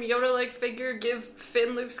random Yoda-like figure give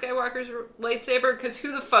Finn Luke Skywalker's lightsaber? Because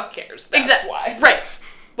who the fuck cares? That's why. Right.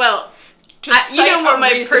 Well... you know what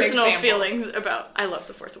my personal feelings about... I love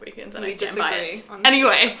The Force Awakens, and I stand by it.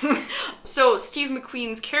 Anyway, so Steve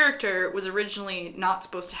McQueen's character was originally not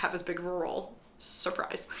supposed to have as big of a role.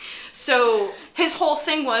 Surprise. So his whole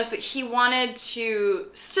thing was that he wanted to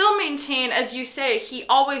still maintain, as you say, he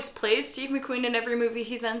always plays Steve McQueen in every movie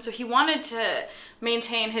he's in, so he wanted to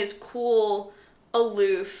maintain his cool,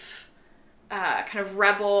 aloof, kind of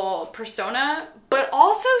rebel persona, but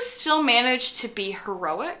also still manage to be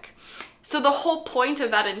heroic. So the whole point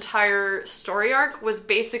of that entire story arc was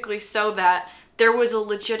basically so that there was a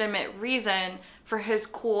legitimate reason for his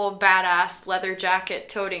cool, badass, leather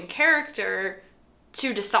jacket-toting character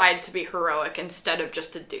to decide to be heroic instead of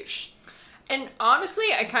just a douche. And honestly,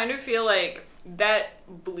 I kind of feel like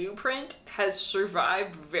that blueprint has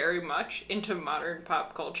survived very much into modern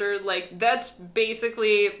pop culture. Like, that's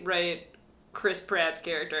basically, right, Chris Pratt's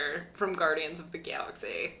character from Guardians of the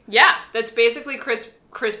Galaxy. Yeah. That's basically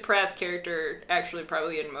Chris Pratt's character, actually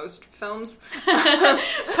probably in most films.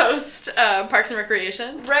 Post Parks and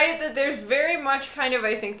Recreation. Right, that there's very much kind of,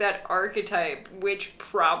 I think, that archetype, which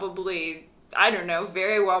probably, I don't know,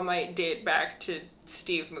 very well might date back to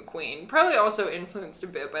Steve McQueen. Probably also influenced a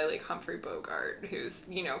bit by, like, Humphrey Bogart, who's,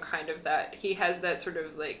 you know, kind of that, he has that sort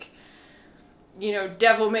of, like, you know,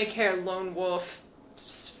 devil-may-care lone wolf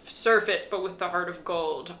surface, but with the heart of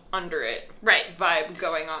gold under it, right, vibe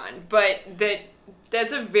going on. But that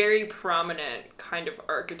that's a very prominent kind of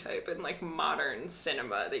archetype in, like, modern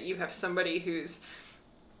cinema, that you have somebody who's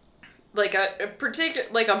like a particular,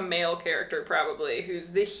 like a male character probably,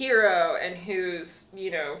 who's the hero and who's,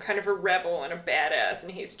 you know, kind of a rebel and a badass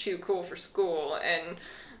and he's too cool for school, and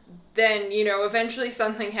then, you know, eventually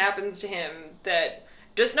something happens to him that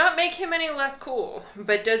does not make him any less cool,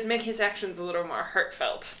 but does make his actions a little more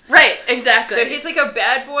heartfelt. Right, exactly. So he's like a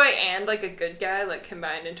bad boy and like a good guy, like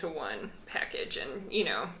combined into one package, and, you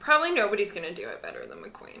know, probably nobody's gonna do it better than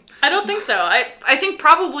McQueen. I don't think so. I think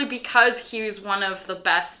probably because he was one of the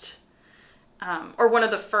best, or one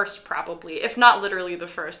of the first probably, if not literally the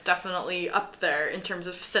first, definitely up there in terms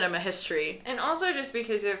of cinema history. And also just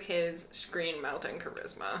because of his screen-melting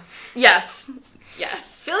charisma. Yes.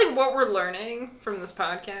 Yes. I feel like what we're learning from this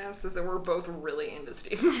podcast is that we're both really into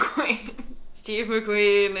Steve McQueen. Steve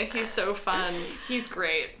McQueen, he's so fun. He's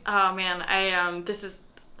great. Oh man, this is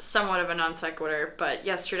somewhat of a non sequitur, but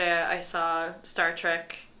yesterday I saw Star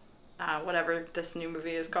Trek, whatever this new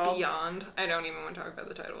movie is called. Beyond. I don't even want to talk about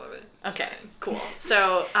the title of it. It's okay, fine. cool.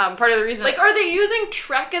 So, part of the reason... Like, are they using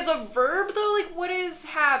Trek as a verb, though? Like, what is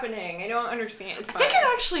happening? I don't understand. It's fine. I think it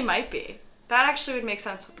actually might be. That actually would make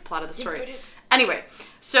sense with the plot of the story. Yeah, but it's... Anyway,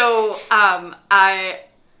 so, I'm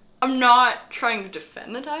not trying to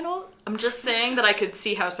defend the title. I'm just saying that I could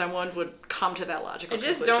see how someone would come to that logical conclusion.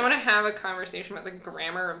 I just don't want to have a conversation about the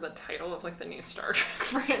grammar of the title of, like, the new Star Trek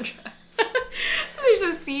franchise. So there's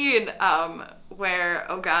a scene where,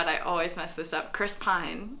 oh god, I always mess this up, Chris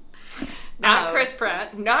Pine. Not Chris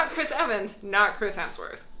Pratt, not Chris Evans, not Chris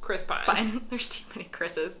Hemsworth. Chris Pine. There's too many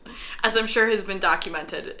Chris's, as I'm sure has been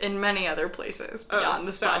documented in many other places beyond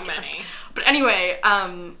this podcast. Many. But anyway,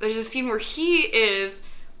 there's a scene where he is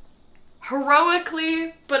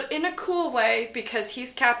heroically, but in a cool way, because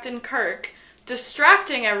he's Captain Kirk,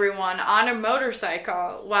 distracting everyone on a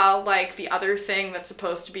motorcycle while, like, the other thing that's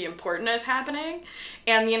supposed to be important is happening.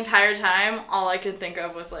 And the entire time, all I could think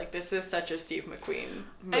of was, like, this is such a Steve McQueen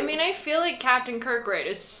move. I mean, I feel like Captain Kirk, right,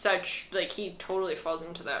 is such, like, he totally falls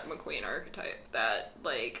into that McQueen archetype that,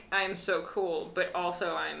 like, I'm so cool, but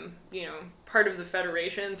also I'm, you know, part of the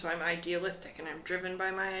Federation, so I'm idealistic and I'm driven by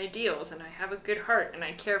my ideals and I have a good heart and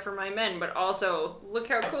I care for my men, but also, look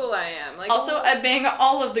how cool I am. Like, also, I bang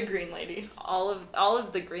all of the green ladies. All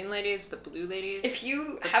of the green ladies, the blue ladies. If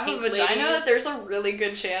you have a vagina, ladies. There's a really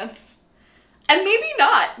good chance. And maybe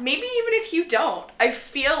not. Maybe even if you don't. I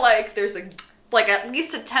feel like there's at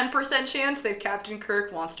least a 10% chance that Captain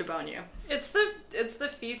Kirk wants to bone you. It's the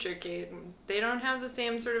future, Kate. They don't have the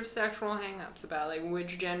same sort of sexual hang-ups about, like,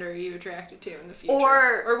 which gender are you attracted to in the future.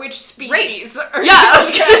 Or which species. Race. Are yeah, I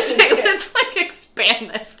was gonna say, let's, like,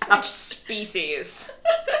 expand this out. Which species.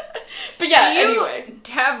 But yeah, do you anyway.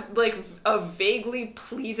 have, like, a vaguely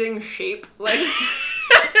pleasing shape? Like...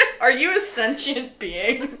 Are you a sentient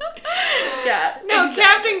being? Yeah. No, exactly.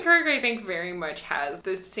 Captain Kirk, I think, very much has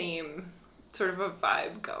the same sort of a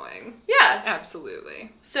vibe going. Yeah.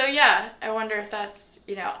 Absolutely. So, yeah, I wonder if that's,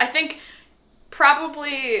 you know... I think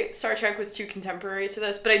probably Star Trek was too contemporary to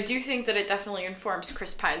this, but I do think that it definitely informs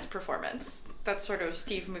Chris Pine's performance. That's sort of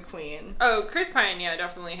Steve McQueen. Oh, Chris Pine, yeah,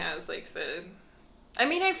 definitely has, like, the... I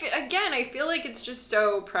mean, I feel like it's just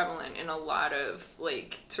so prevalent in a lot of,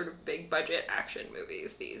 like, sort of big-budget action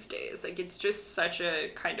movies these days. Like, it's just such a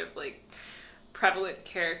kind of, like, prevalent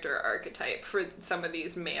character archetype for some of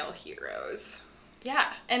these male heroes.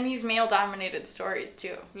 Yeah, and these male-dominated stories,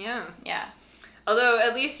 too. Yeah. Yeah. Although,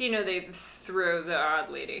 at least, you know, they throw the odd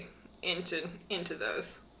lady into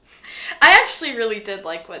those. I actually really did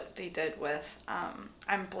like what they did with,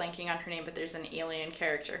 I'm blanking on her name, but there's an alien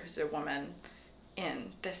character who's a woman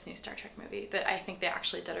in this new Star Trek movie that I think they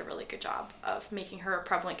actually did a really good job of making her a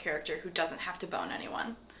prevalent character who doesn't have to bone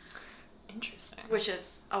anyone. Interesting. Which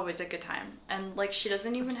is always a good time. And, like, she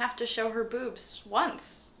doesn't even have to show her boobs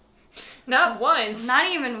once. Not once.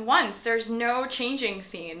 Not even once. There's no changing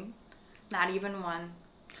scene. Not even one.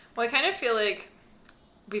 Well, I kind of feel like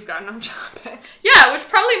we've gotten off topic. Yeah, which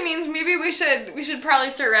probably means maybe we should probably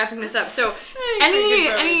start wrapping this up. So,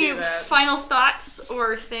 any final thoughts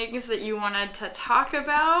or things that you wanted to talk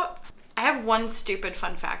about? I have one stupid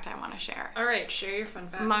fun fact I want to share. All right, share your fun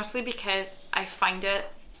fact. Mostly because I find it,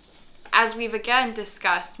 as we've again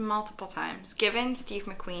discussed multiple times, given Steve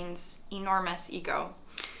McQueen's enormous ego,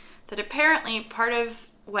 that apparently part of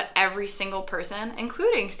what every single person,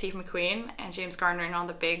 including Steve McQueen and James Garner and all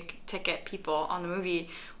the big ticket people on the movie,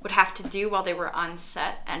 would have to do while they were on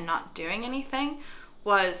set and not doing anything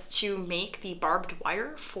was to make the barbed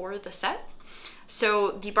wire for the set.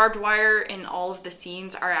 So the barbed wire in all of the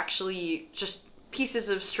scenes are actually just pieces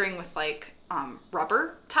of string with, like,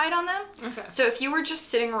 rubber tied on them. Okay. So if you were just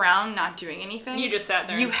sitting around not doing anything, You just sat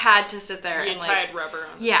there. You had to sit there You and tied rubber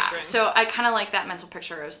on yeah. strings. So I kind of like that mental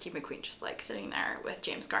picture of Steve McQueen just like sitting there with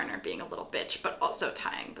James Garner being a little bitch, but also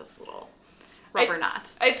tying this little rubber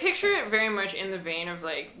knots. I picture it very much in the vein of,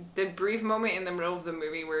 like, the brief moment in the middle of the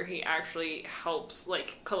movie where he actually helps,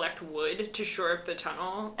 like, collect wood to shore up the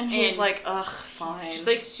tunnel. And he's like, ugh, fine. He's just,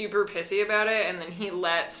 like, super pissy about it, and then he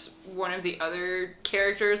lets one of the other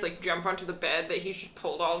characters, like, jump onto the bed that he's just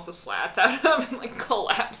pulled all of the slats out of and, like,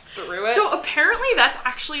 collapse through it. So apparently that's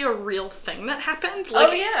actually a real thing that happened,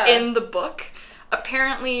 like, in the book.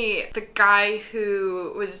 Apparently, the guy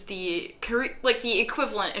who was the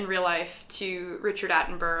equivalent in real life to Richard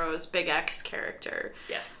Attenborough's Big X character,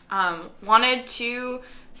 yes, wanted to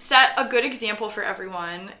set a good example for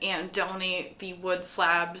everyone and donate the wood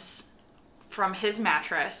slabs from his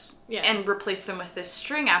mattress and replace them with this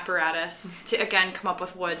string apparatus to, again, come up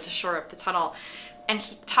with wood to shore up the tunnel. And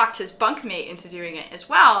he talked his bunkmate into doing it as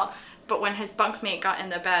well. But when his bunkmate got in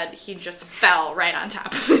the bed, he just fell right on top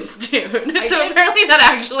of this dude. Apparently that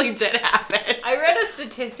actually did happen. I read a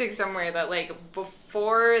statistic somewhere that, like,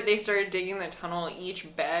 before they started digging the tunnel,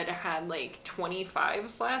 each bed had, like, 25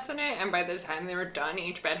 slats in it. And by the time they were done,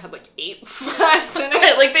 each bed had, like, 8 slats in it.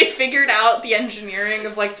 Right, like, they figured out the engineering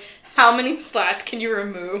of, like, how many slats can you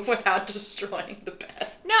remove without destroying the bed?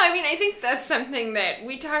 No, I mean, I think that's something that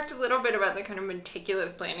we talked a little bit about, the kind of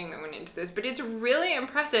meticulous planning that went into this, but it's really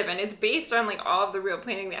impressive, and it's based on, like, all of the real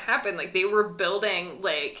planning that happened. Like, they were building,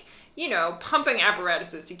 like, you know, pumping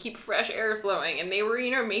apparatuses to keep fresh air flowing, and they were, you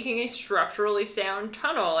know, making a structurally sound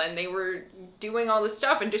tunnel, and they were doing all this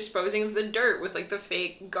stuff and disposing of the dirt with, like, the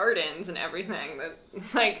fake gardens and everything. That,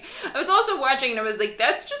 like, I was also watching and I was like,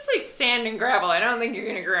 that's just, like, sand and gravel. I don't think you're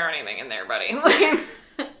gonna grow anything in there, buddy. Like,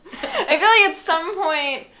 I feel like at some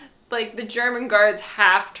point, like, the German guards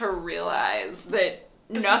have to realize that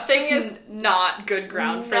nothing is not good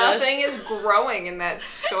ground for nothing is growing in that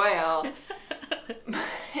soil.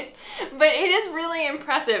 But it is really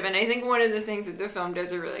impressive, and I think one of the things that the film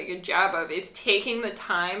does a really good job of is taking the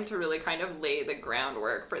time to really kind of lay the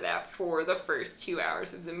groundwork for that for the first 2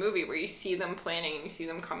 hours of the movie, where you see them planning and you see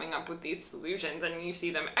them coming up with these solutions and you see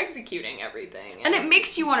them executing everything. And it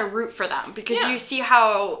makes you want to root for them, because you see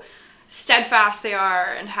how steadfast they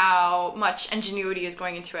are and how much ingenuity is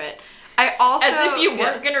going into it. I also... As if you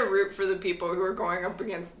weren't going to root for the people who are going up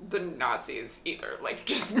against the Nazis either. Like,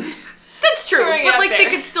 just... That's true, but, like, they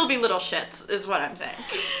could still be little shits, is what I'm saying.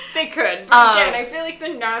 They could. But again, I feel like the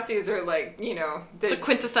Nazis are, like, you know... The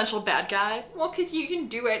quintessential bad guy? Well, because you can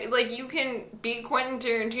do it. Like, you can be Quentin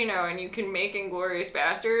Tarantino and you can make Inglourious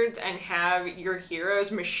Bastards and have your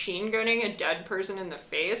heroes machine gunning a dead person in the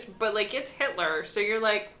face, but, like, it's Hitler, so you're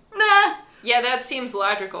like... Nah. Yeah, that seems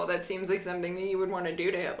logical. That seems like something that you would want to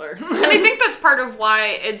do to Hitler. And I think that's part of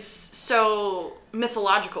why it's so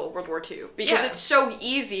mythological, World War II. Because it's so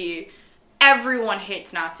easy... Everyone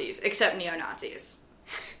hates Nazis except neo-Nazis.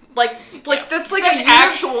 Like that's like except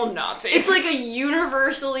actual Nazis. It's like a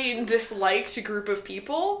universally disliked group of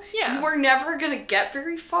people. Yeah. You are never gonna get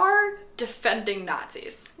very far defending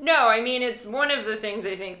Nazis. No, I mean, it's one of the things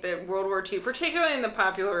I think that World War II, particularly in the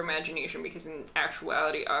popular imagination, because in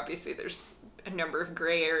actuality, obviously, there's a number of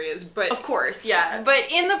gray areas, but... Of course, yeah.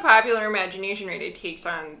 But in the popular imagination, right, it takes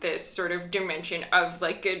on this sort of dimension of,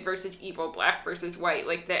 like, good versus evil, black versus white,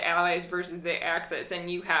 like, the Allies versus the Axis,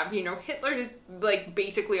 and you have, you know, Hitler is, like,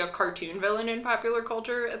 basically a cartoon villain in popular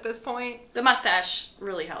culture at this point. The mustache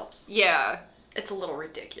really helps. Yeah. It's a little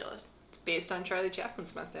ridiculous. Based on Charlie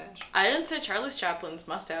Chaplin's mustache. I didn't say Charlie Chaplin's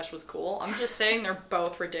mustache was cool. I'm just saying they're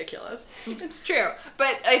both ridiculous. It's true.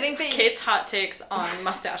 But I think that... Kate's hot takes on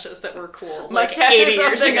mustaches that were cool. Mustaches like 80 of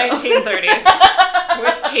years the ago. 1930s.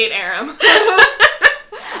 With Cate Aram.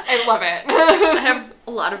 I love it. I have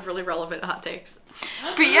a lot of really relevant hot takes.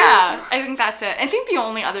 But yeah, I think that's it. I think the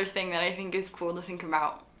only other thing that I think is cool to think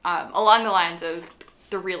about, along the lines of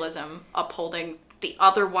the realism upholding the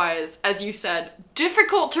otherwise, as you said,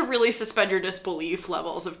 difficult to really suspend your disbelief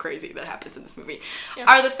levels of crazy that happens in this movie,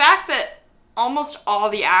 are the fact that almost all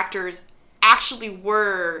the actors actually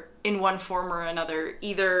were, in one form or another,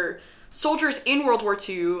 either soldiers in World War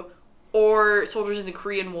II or soldiers in the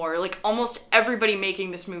Korean War. Like, almost everybody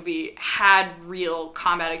making this movie had real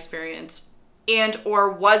combat experience and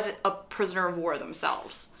or was a prisoner of war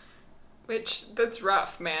themselves. Which, that's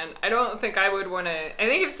rough, man. I don't think I would want to... I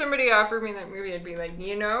think if somebody offered me that movie, I'd be like,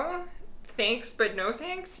 you know, thanks, but no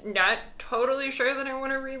thanks. Not totally sure that I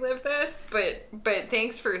want to relive this, but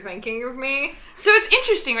thanks for thinking of me. So it's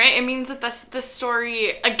interesting, right? It means that this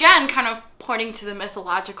story, again, kind of pointing to the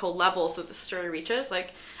mythological levels that the story reaches.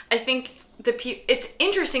 Like, I think it's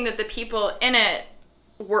interesting that the people in it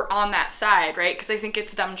were on that side, right? Because I think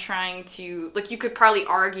it's them trying to, like, you could probably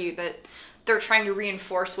argue that they're trying to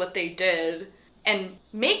reinforce what they did and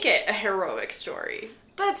make it a heroic story.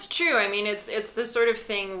 That's true. I mean, it's the sort of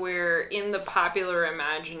thing where in the popular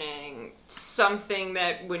imagining, something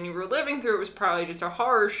that when you were living through it was probably just a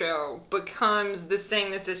horror show becomes this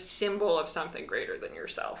thing that's a symbol of something greater than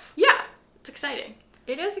yourself. Yeah, it's exciting.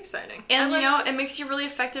 It is exciting. And, it makes you really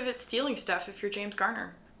effective at stealing stuff if you're James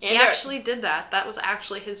Garner. He actually did that. That was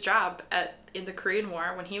actually his job in the Korean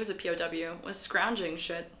War when he was a POW, was scrounging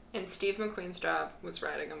shit. And Steve McQueen's job was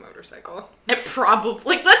riding a motorcycle. It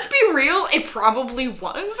probably, let's be real, it probably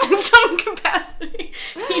was in some capacity.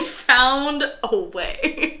 He found a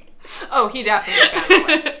way. Oh, he definitely found a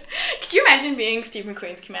way. Could you imagine being Steve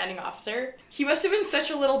McQueen's commanding officer? He must have been such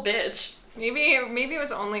a little bitch. Maybe it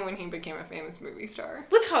was only when he became a famous movie star.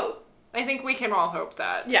 Let's hope. I think we can all hope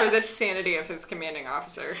that. Yeah. For the sanity of his commanding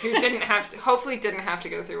officer, who hopefully didn't have to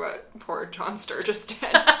go through what poor John Sturges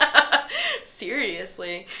did.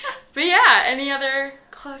 Seriously. But yeah, any other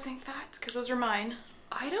closing thoughts? Because those are mine.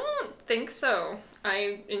 I don't think so.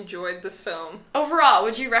 I enjoyed this film. Overall,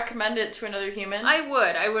 would you recommend it to another human? I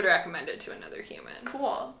would recommend it to another human.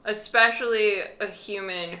 Cool. Especially a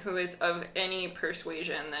human who is of any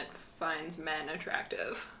persuasion that finds men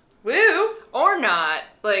attractive. Woo! Or not.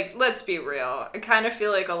 Like, let's be real. I kind of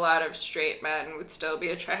feel like a lot of straight men would still be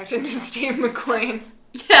attracted to Steve McQueen.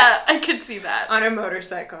 Yeah, I could see that. On a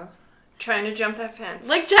motorcycle. Trying to jump that fence.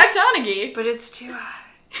 Like Jack Donaghy. But it's too high.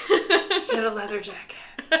 He had a leather jacket.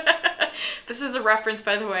 This is a reference,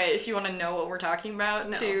 by the way, if you want to know what we're talking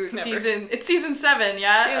about, to never. It's season 7,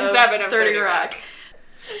 yeah? Season 7 of 30 Rock. Rock.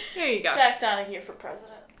 There you go. Jack Donaghy for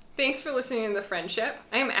president. Thanks for listening to The Friendship.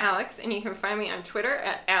 I'm Alex, and you can find me on Twitter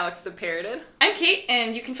at AlexTheParroted. I'm Cate,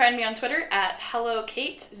 and you can find me on Twitter at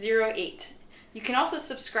HelloKate08. You can also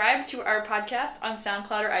subscribe to our podcast on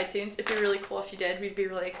SoundCloud or iTunes. It'd be really cool if you did. We'd be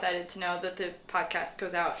really excited to know that the podcast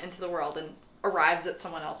goes out into the world and arrives at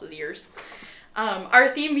someone else's ears. Our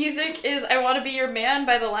theme music is I Want to Be Your Man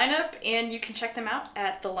by The Lineup, and you can check them out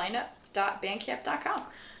at thelineup.bandcamp.com.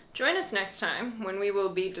 Join us next time when we will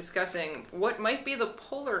be discussing what might be the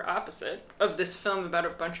polar opposite of this film about a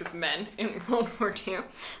bunch of men in World War II,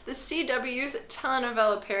 the CW's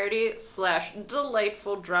telenovela parody /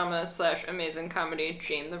 delightful drama / amazing comedy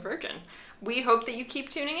Jane the Virgin. We hope that you keep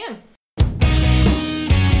tuning in.